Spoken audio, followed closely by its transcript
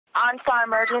OnStar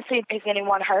emergency. Is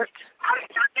anyone hurt? I'm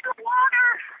stuck in the water.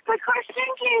 My car's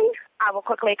sinking. I will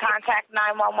quickly contact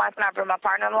 911 and I'll bring my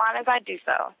partner on the line as I do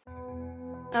so.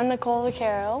 I'm Nicole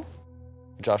Vaccaro.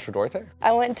 Joshua Duarte.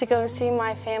 I went to go see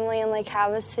my family in Lake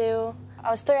Havasu.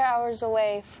 I was 3 hours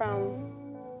away from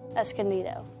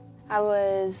Escondido. I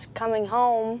was coming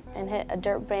home and hit a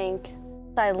dirt bank.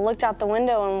 I looked out the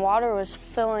window and water was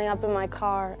filling up in my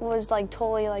car. It was like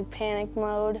totally like panic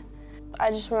mode. I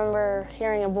just remember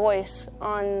hearing a voice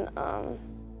in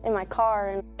my car,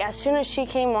 and as soon as she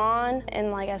came on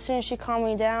and as soon as she calmed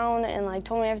me down and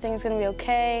told me everything's gonna be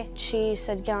okay, she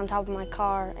said get on top of my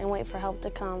car and wait for help to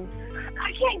come.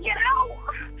 I can't get out.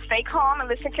 Stay calm and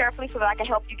listen carefully so that I can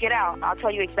help you get out. I'll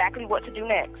tell you exactly what to do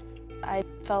next. I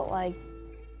felt like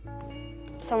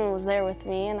someone was there with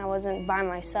me and I wasn't by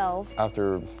myself.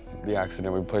 After the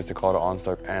accident, we placed a call to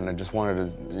OnStar, and I just wanted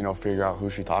to, figure out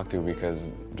who she talked to, because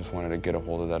I just wanted to get a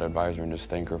hold of that advisor and just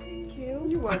thank her. Thank you.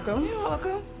 You're welcome. You're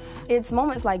welcome. It's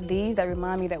moments like these that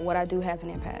remind me that what I do has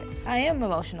an impact. I am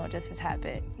emotional just a tad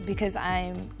bit because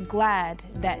I'm glad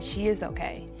that she is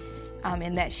okay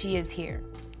and that she is here.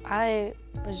 I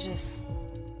was just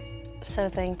so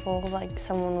thankful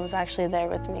someone was actually there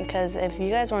with me, because if you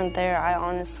guys weren't there, I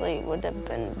honestly would have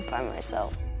been by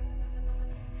myself.